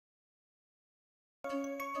Hello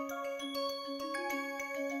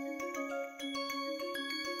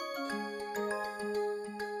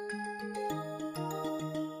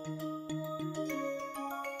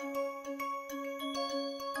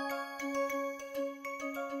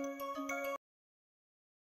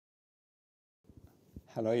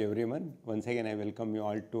everyone, once again I welcome you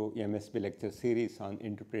all to MSP lecture series on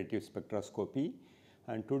interpretive spectroscopy,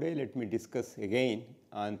 and today let me discuss again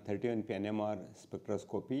on 31p NMR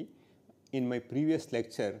spectroscopy. In my previous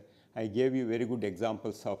lecture I gave you very good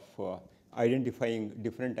examples of identifying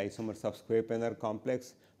different isomers of square planar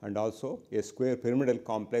complex and also a square pyramidal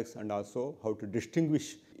complex, and also how to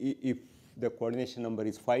distinguish if the coordination number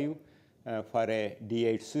is 5 for a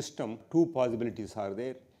D8 system. Two possibilities are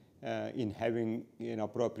there. In having an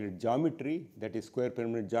appropriate geometry, that is square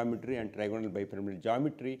pyramidal geometry and trigonal bipyramidal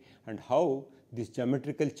geometry, and how these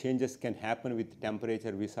geometrical changes can happen with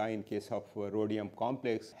temperature. We saw in case of rhodium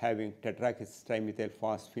complex having tetrakis trimethyl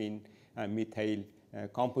phosphine methyl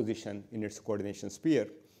composition in its coordination sphere.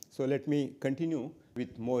 So, let me continue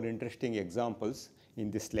with more interesting examples in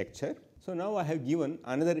this lecture. So, now I have given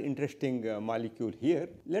another interesting molecule here.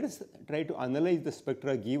 Let us try to analyze the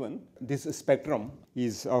spectra given. This spectrum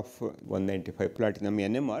is of 195 platinum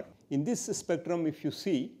NMR. In this spectrum, if you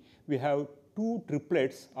see, we have two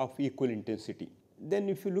triplets of equal intensity. Then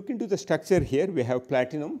if you look into the structure here, we have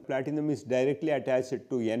platinum. Platinum is directly attached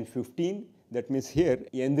to N15. That means here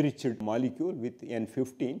enriched molecule with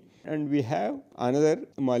N15, and we have another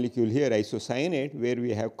molecule here, isocyanate, where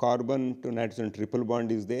we have carbon to nitrogen triple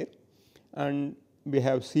bond is there, and we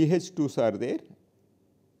have CH2s are there,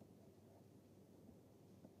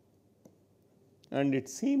 and it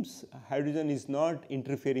seems hydrogen is not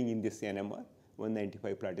interfering in this NMR,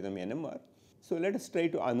 195 platinum NMR. So, let us try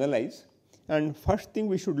to analyze, and first thing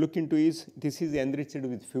we should look into is this is enriched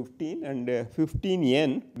with 15, and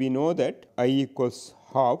 15N we know that I equals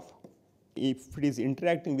half. If it is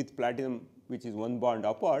interacting with platinum which is one bond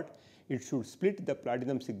apart, it should split the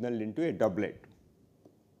platinum signal into a doublet.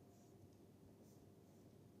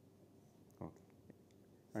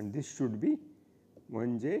 And this should be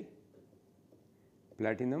 1J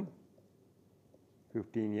platinum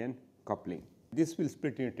 15N coupling. This will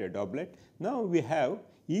split into a doublet. Now, we have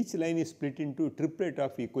each line is split into triplet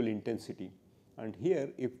of equal intensity, and here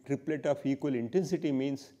if triplet of equal intensity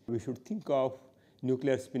means we should think of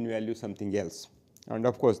nuclear spin value something else. And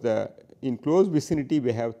of course, in close vicinity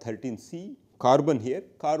we have 13C carbon here.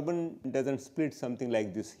 Carbon does not split something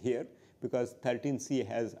like this here, because 13C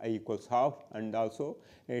has I equals half, and also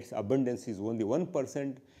its abundance is only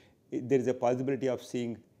 1%. There is a possibility of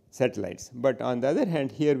seeing satellites. But on the other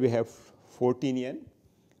hand, here we have 14N,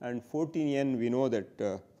 and 14N we know that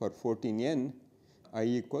for 14N I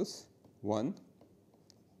equals 1.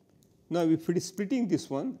 Now, if it is splitting this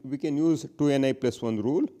one, we can use 2Ni plus 1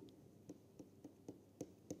 rule.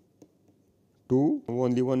 2,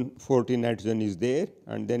 only one 14 nitrogen is there,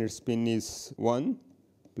 and then its spin is 1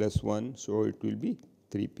 plus 1. So, it will be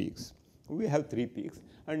 3 peaks. We have 3 peaks,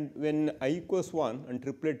 and when I equals 1 and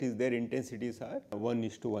triplet is there, intensities are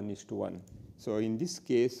 1:1:1. So, in this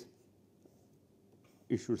case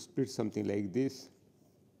it should split something like this.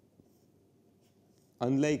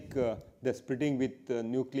 Unlike the splitting with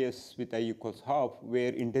nucleus with I equals half,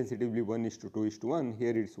 where intensity will be 1:2:1, here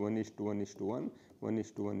it is 1:1:1,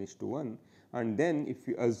 1:1:1, and then if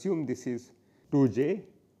you assume this is 2J,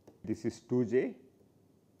 this is 2J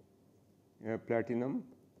platinum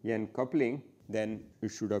N coupling, then it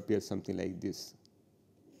should appear something like this.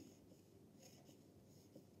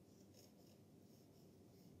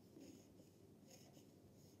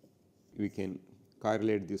 We can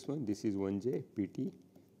correlate this one. This is 1J PT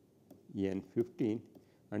N15,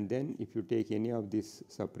 and then if you take any of this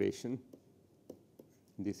separation,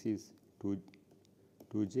 this is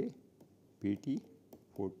 2J PT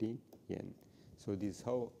 14N. So, this is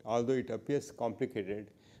how, although it appears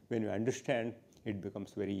complicated, when you understand it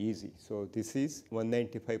becomes very easy. So, this is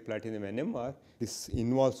 195 platinum NMR. This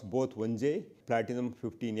involves both 1J platinum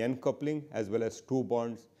 15N coupling as well as 2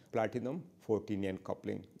 bonds platinum 14N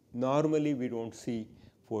coupling. Normally, we do not see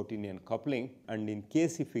 14N coupling, and in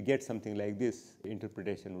case if we get something like this,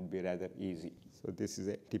 interpretation would be rather easy. So, this is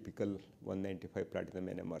a typical 195 platinum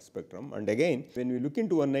NMR spectrum, and again when we look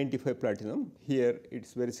into 195 platinum, here it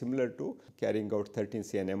is very similar to carrying out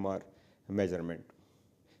 13C NMR measurement.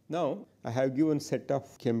 Now, I have given set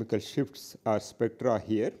of chemical shifts or spectra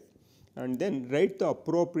here, and then write the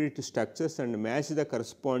appropriate structures and match the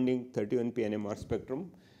corresponding 31p NMR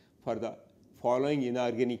spectrum for the following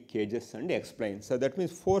inorganic cages and explain. So, that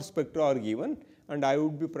means 4 spectra are given, and I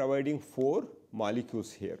would be providing 4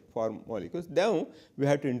 molecules here, 4 molecules. Now, we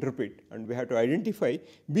have to interpret and we have to identify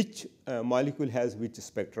which molecule has which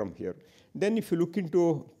spectrum here. Then if you look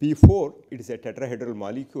into P4, it is a tetrahedral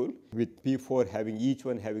molecule with P4 having each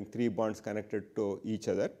one having 3 bonds connected to each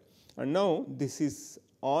other. And now, this is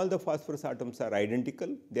all the phosphorus atoms are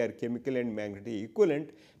identical, they are chemical and magnetic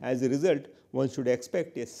equivalent. As a result, one should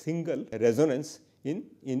expect a single resonance in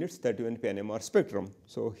its 31p NMR spectrum.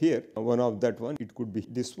 So, here one of that one, it could be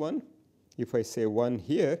this one. If I say one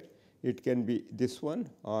here, it can be this one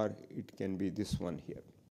or it can be this one here.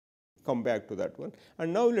 Come back to that one.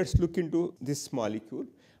 And now, let us look into this molecule,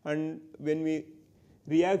 and when we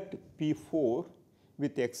react P4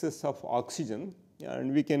 with excess of oxygen,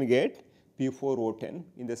 and we can get P4O10.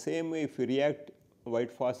 In the same way, if we react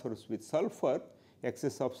white phosphorus with sulfur,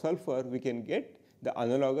 excess of sulfur, we can get the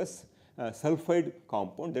analogous sulfide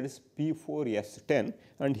compound, that is P4S10.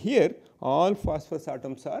 And here all phosphorus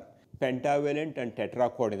atoms are pentavalent and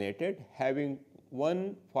tetracoordinated, having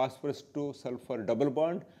 1 phosphorus to sulfur double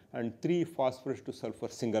bond and 3 phosphorus to sulfur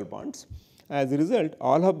single bonds. As a result,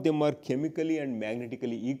 all of them are chemically and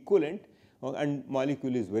magnetically equivalent, and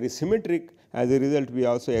molecule is very symmetric. As a result, we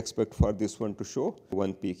also expect for this one to show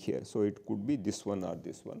one peak here. So, it could be this one or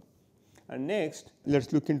this one. And next, let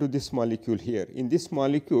us look into this molecule here. In this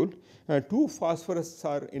molecule, 2 phosphorus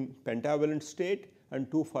are in pentavalent state and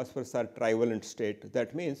 2 phosphorus are trivalent state.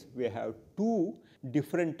 That means, we have 2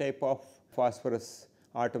 different type of phosphorus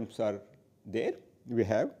atoms are there, we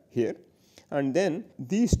have here. And then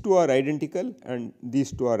these 2 are identical and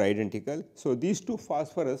these 2 are identical. So, these 2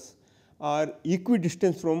 phosphorus are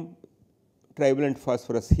equidistant from trivalent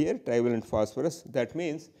phosphorus here, trivalent phosphorus. That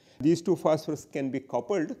means, these 2 phosphorus can be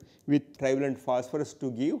coupled with trivalent phosphorus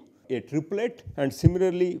to give a triplet, and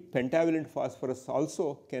similarly pentavalent phosphorus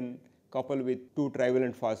also can couple with 2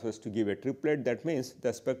 trivalent phosphorus to give a triplet. That means,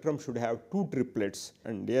 the spectrum should have 2 triplets,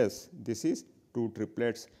 and yes, this is 2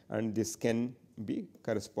 triplets, and this can be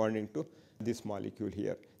corresponding to this molecule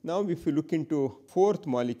here. Now, if you look into 4th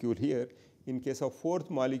molecule here, in case of 4th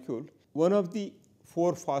molecule, one of the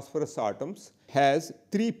 4 phosphorus atoms has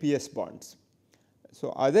 3 PS bonds. So,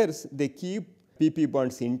 others they keep PP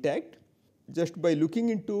bonds intact. Just by looking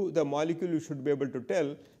into the molecule, you should be able to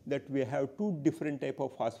tell that we have 2 different type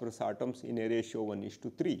of phosphorus atoms in a ratio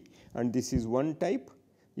 1:3, and this is one type.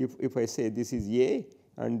 If I say this is A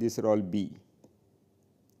and these are all B,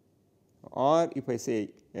 or if I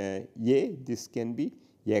say A, this can be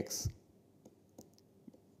X.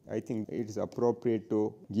 I think it is appropriate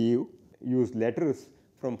to use letters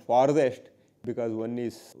from farthest, because one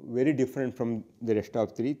is very different from the rest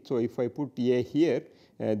of 3. So, if I put A here,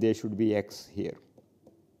 there should be X here.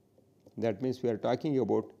 That means, we are talking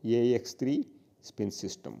about AX3 spin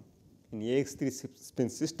system. In AX3 spin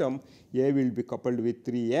system, A will be coupled with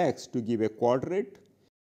 3X to give a quadrate.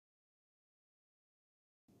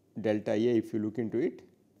 Delta A, if you look into it,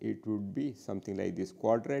 it would be something like this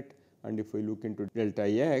quadrate, and if we look into delta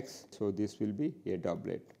X, so this will be a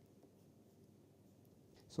doublet.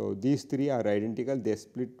 So, these 3 are identical, they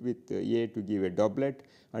split with A to give a doublet,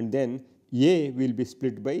 and then A will be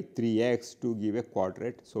split by 3X to give a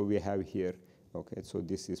quadrate. So, we have here, okay. So,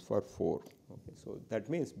 this is for 4. Okay. So, that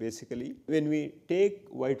means basically when we take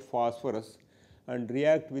white phosphorus and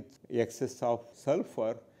react with excess of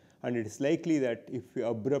sulfur, and it is likely that if we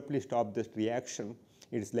abruptly stop this reaction,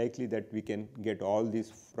 it is likely that we can get all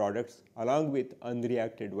these products along with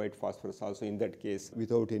unreacted white phosphorus also. In that case,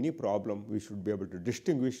 without any problem, we should be able to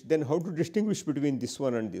distinguish. Then how to distinguish between this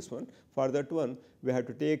one and this one? For that one, we have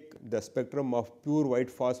to take the spectrum of pure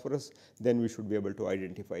white phosphorus, then we should be able to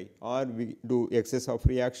identify, or we do excess of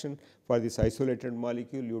reaction for this isolated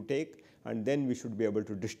molecule you take, and then we should be able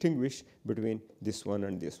to distinguish between this one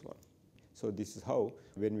and this one. So, this is how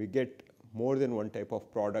when we get more than one type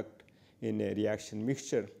of product in a reaction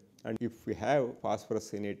mixture, and if we have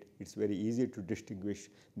phosphorus in it, it is very easy to distinguish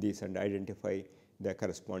these and identify the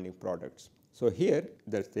corresponding products. So, here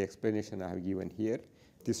that is the explanation I have given here.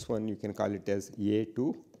 This one you can call it as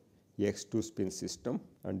A2 X2 spin system,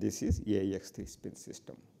 and this is AX3 spin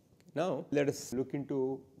system. Now, let us look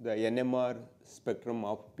into the NMR spectrum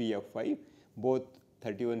of PF5, both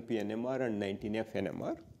 31p NMR and 19f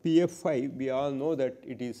NMR. PF5, we all know that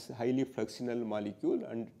it is highly fluxional molecule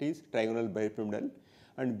and it is trigonal bipyramidal,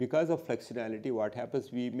 and because of fluxionality, what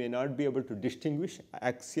happens, we may not be able to distinguish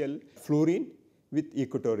axial fluorine with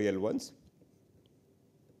equatorial ones.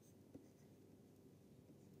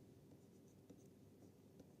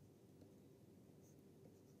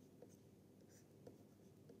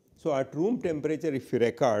 So, at room temperature, if you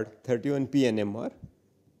record 31p NMR,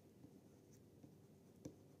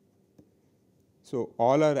 So,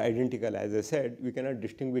 all are identical. As I said, we cannot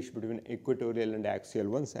distinguish between equatorial and axial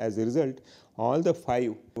ones. As a result, all the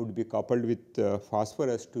 5 would be coupled with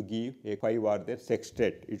phosphorus to give a 5 are their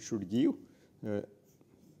sextet. It should give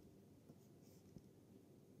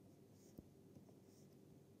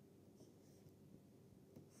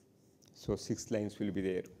so 6 lines will be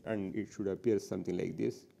there, and it should appear something like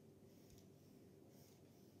this.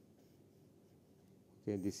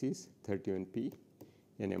 Okay, this is 31P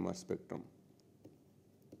NMR spectrum.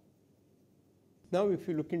 Now, if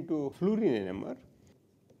you look into fluorine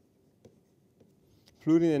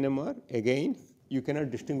NMR, again you cannot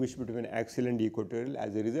distinguish between axial and equatorial.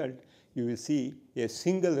 As a result, you will see a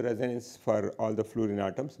single resonance for all the fluorine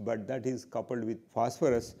atoms, but that is coupled with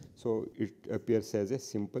phosphorus. So, it appears as a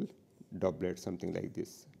simple doublet, something like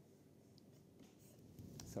this.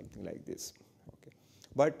 Okay.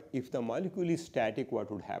 But if the molecule is static,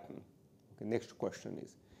 what would happen? Okay, next question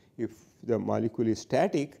is, if the molecule is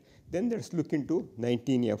static, then let us look into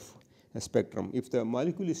 19F spectrum. If the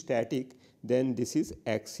molecule is static, then this is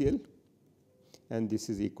axial and this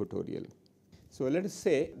is equatorial. So, let us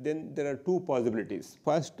say then there are 2 possibilities.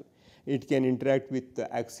 First, it can interact with the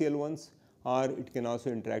axial ones, or it can also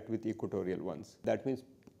interact with equatorial ones. That means,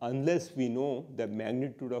 unless we know the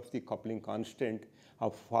magnitude of the coupling constant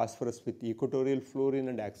of phosphorus with equatorial fluorine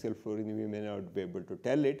and axial fluorine, we may not be able to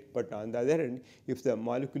tell it. But on the other hand, if the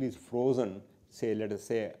molecule is frozen, say let us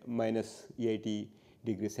say minus 80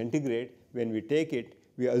 degrees centigrade, when we take it,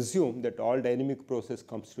 we assume that all dynamic process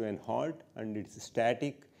comes to an halt and it is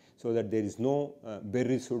static, so that there is no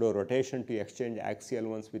Berry pseudo rotation to exchange axial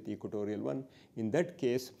ones with equatorial one. In that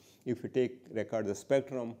case, if we record the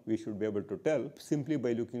spectrum, we should be able to tell simply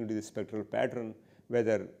by looking into the spectral pattern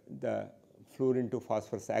whether the fluorine to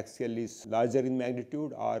phosphorus axial is larger in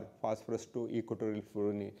magnitude or phosphorus to equatorial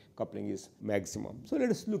fluorine coupling is maximum. So,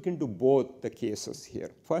 let us look into both the cases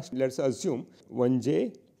here. First, let us assume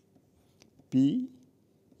 1J P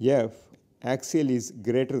F axial is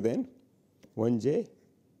greater than 1J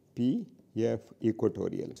P F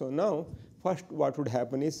equatorial. So, now first what would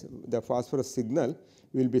happen is the phosphorus signal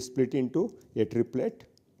will be split into a triplet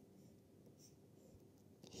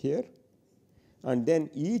here, and then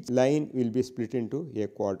each line will be split into a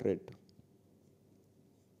quadret.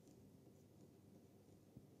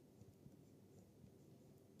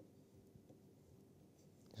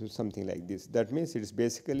 So, something like this. That means, it is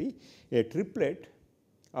basically a triplet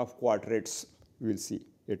of quadrets we will see.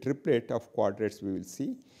 A triplet of quadrets we will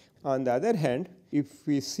see. On the other hand, if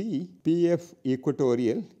we see PF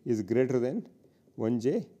equatorial is greater than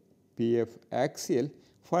 1J PF axial,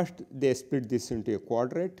 first they split this into a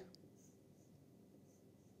quadret,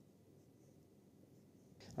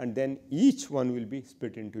 and then each one will be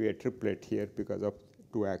split into a triplet here because of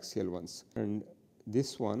 2 axial ones. And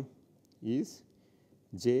this one is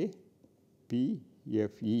J P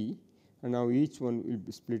F E, and now each one will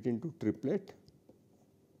be split into triplet.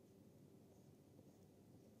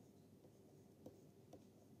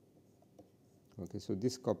 Okay, so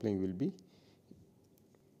this coupling will be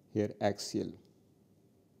here axial.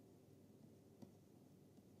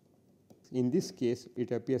 In this case,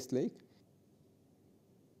 it appears like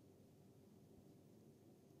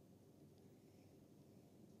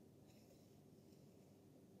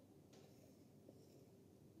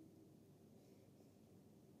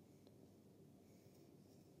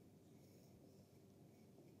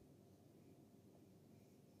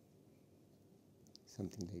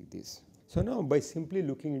something like this. So, now by simply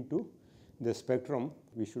looking into the spectrum,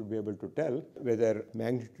 we should be able to tell whether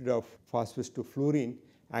magnitude of phosphorus to fluorine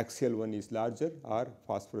axial one is larger or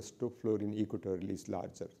phosphorus to fluorine equatorial is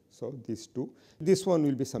larger. So, these two, this one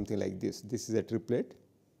will be something like this. This is a triplet.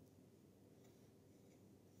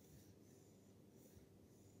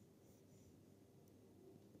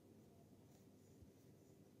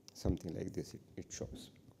 Something like this it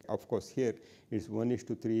shows. Of course, here it is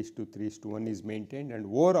 1:3:3:1 is maintained, and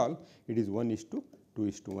overall it is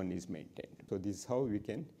 1:2:1 is maintained. So, this is how we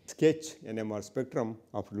can sketch NMR spectrum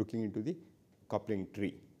of looking into the coupling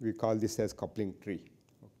tree. We call this as coupling tree.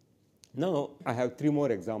 Now, I have 3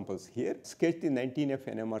 more examples here. Sketch the 19F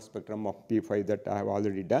NMR spectrum of P5 that I have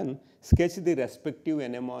already done. Sketch the respective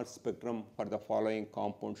NMR spectrum for the following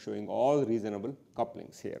compound showing all reasonable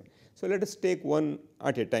couplings here. So, let us take one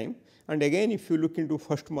at a time, and again if you look into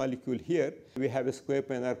first molecule here, we have a square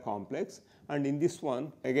planar complex, and in this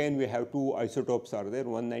one again we have 2 isotopes are there,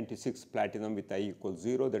 196 platinum with I equals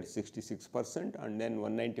 0, that is 66%, and then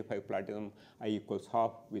 195 platinum I equals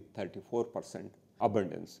half with 34%.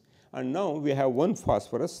 abundance. And now we have one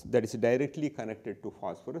phosphorus that is directly connected to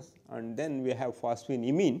phosphorus, and then we have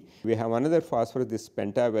phosphine-imine. We have another phosphorus, this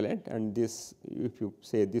pentavalent, and this, if you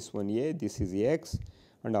say this one A, this is X,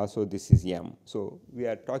 and also this is M. So we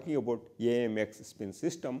are talking about AMX spin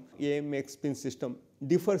system. AMX spin system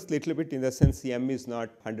differs little bit in the sense M is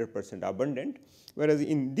not 100% abundant, whereas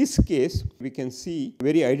in this case we can see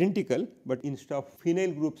very identical, but instead of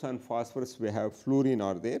phenyl groups on phosphorus we have fluorine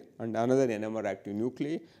are there and another NMR active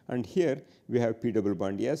nuclei, and here we have P double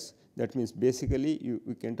bond S. That means basically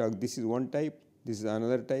we can talk, this is one type, this is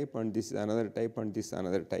another type, and this is another type, and this is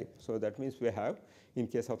another type. So that means we have, in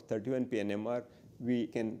case of 31P NMR, we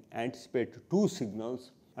can anticipate 2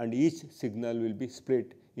 signals, and each signal will be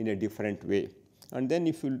split in a different way. And then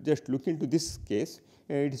if you just look into this case,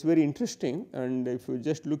 it is very interesting, and if you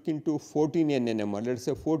just look into 14N NMR, let us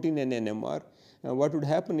say 14N NMR, what would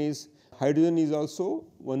happen is hydrogen is also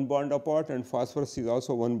one bond apart and phosphorus is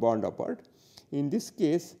also one bond apart. In this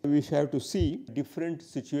case, we have to see different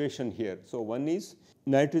situation here. So one is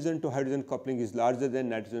nitrogen to hydrogen coupling is larger than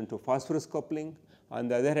nitrogen to phosphorus coupling. On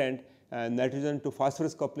the other hand, nitrogen to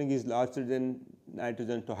phosphorus coupling is larger than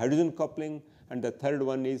nitrogen to hydrogen coupling, and the third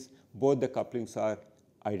one is both the couplings are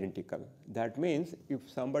identical. That means if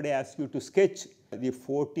somebody asks you to sketch the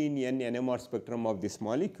 14N NMR spectrum of this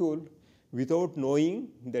molecule without knowing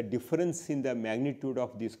the difference in the magnitude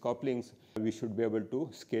of these couplings, we should be able to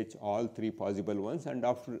sketch all 3 possible ones, and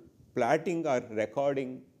after plotting or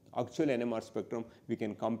recording actual NMR spectrum, we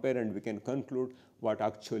can compare and we can conclude what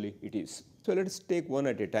actually it is. So let us take one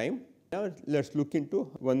at a time. Now let us look into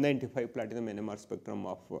 195 platinum NMR spectrum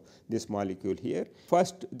of this molecule here.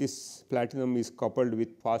 First, this platinum is coupled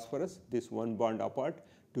with phosphorus, this one bond apart,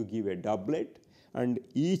 to give a doublet, and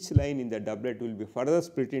each line in the doublet will be further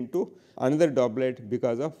split into another doublet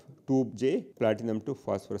because of 2J platinum to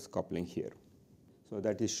phosphorus coupling here. So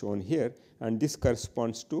that is shown here, and this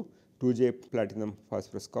corresponds to 2J platinum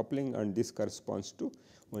phosphorus coupling, and this corresponds to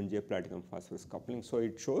 1J platinum phosphorus coupling. So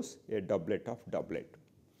it shows a doublet of doublet.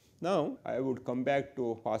 Now I would come back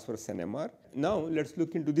to phosphorus NMR. Now let us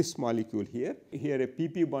look into this molecule here. Here a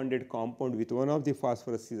PP bonded compound with one of the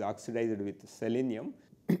phosphorus is oxidized with selenium.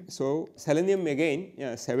 So selenium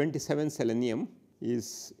again, 77 selenium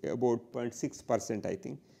is about 0.6%, I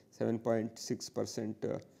think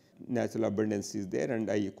 7.6% natural abundance is there,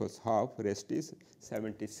 and I equals half, rest is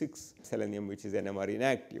 76 selenium, which is NMR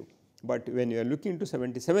inactive. But when you are looking to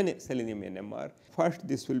 77 selenium NMR, first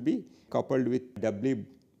this will be coupled with doubly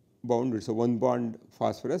bound, it's a one bond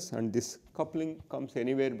phosphorus, and this coupling comes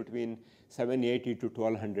anywhere between 780 to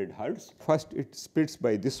 1200 hertz. First it splits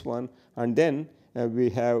by this one, and then we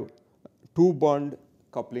have 2 bond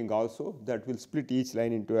coupling also that will split each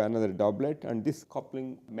line into another doublet, and this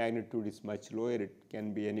coupling magnitude is much lower. It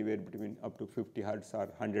can be anywhere between up to 50 hertz or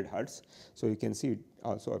 100 hertz. So you can see it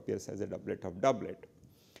also appears as a doublet of doublet.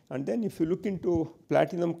 And then if you look into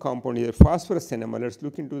platinum compound here, phosphorus NMR, let us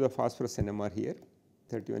look into the phosphorus NMR here,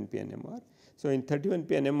 31P NMR. So in 31P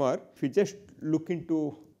NMR, if you just look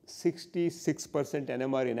into 66%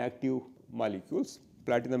 NMR inactive molecules,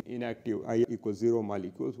 platinum inactive I equals 0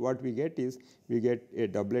 molecules, what we get is we get a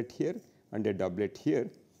doublet here and a doublet here.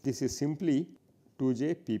 This is simply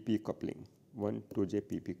 2J PP coupling, 1 2J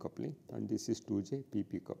PP coupling, and this is 2J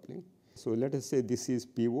PP coupling. So let us say this is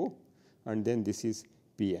PO and then this is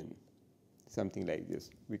PN, something like this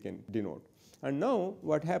we can denote. And now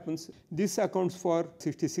what happens, this accounts for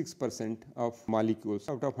 66% of molecules.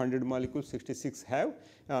 Out of 100 molecules, 66 have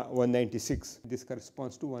 196. This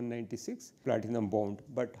corresponds to 196 platinum bond.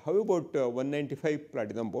 But how about 195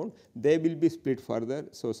 platinum bond? They will be split further.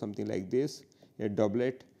 So something like this, a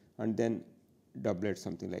doublet, and then doublet,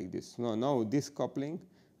 something like this. Now this coupling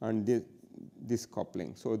and this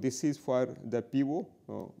coupling. So this is for the PO,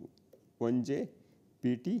 1J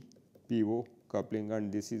PT PO coupling,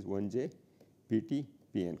 and this is 1J PT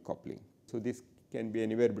PN coupling. So this can be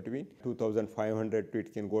anywhere between 2500 to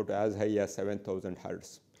it can go to as high as 7000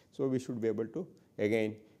 hertz. So we should be able to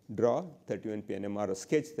again draw 31P NMR or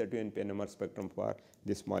sketch 31P NMR spectrum for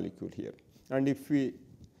this molecule here. And if we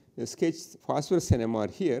sketch phosphorus NMR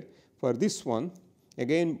here, for this one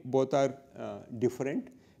again both are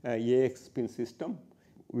different AX spin system.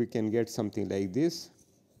 We can get something like this.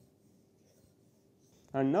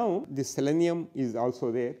 And now this selenium is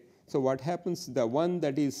also there. So what happens, the one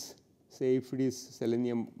that is, say if it is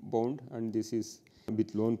selenium bound and this is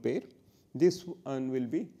with lone pair, this one will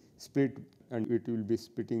be split and it will be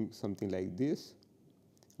splitting something like this,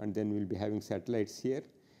 and then we will be having satellites here,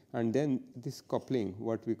 and then this coupling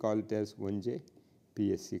what we call it as 1J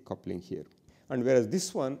PSC coupling here. and whereas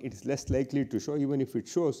this one it is less likely to show. Even if it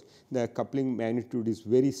shows, the coupling magnitude is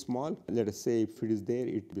very small. Let us say if it is there,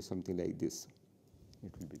 it will be something like this,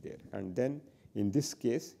 it will be there, and then in this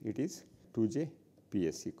case it is 2J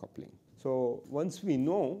PSC coupling. So once we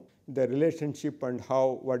know the relationship and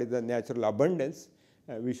what is the natural abundance,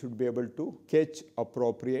 we should be able to catch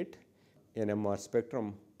appropriate NMR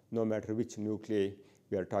spectrum no matter which nuclei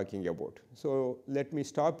we are talking about. So let me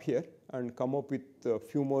stop here and come up with a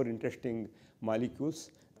few more interesting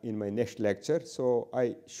molecules in my next lecture. So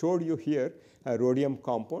I showed you here a rhodium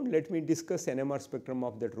compound. Let me discuss NMR spectrum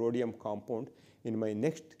of that rhodium compound in my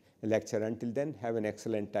next lecture. Until then, have an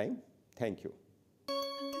excellent time. Thank you.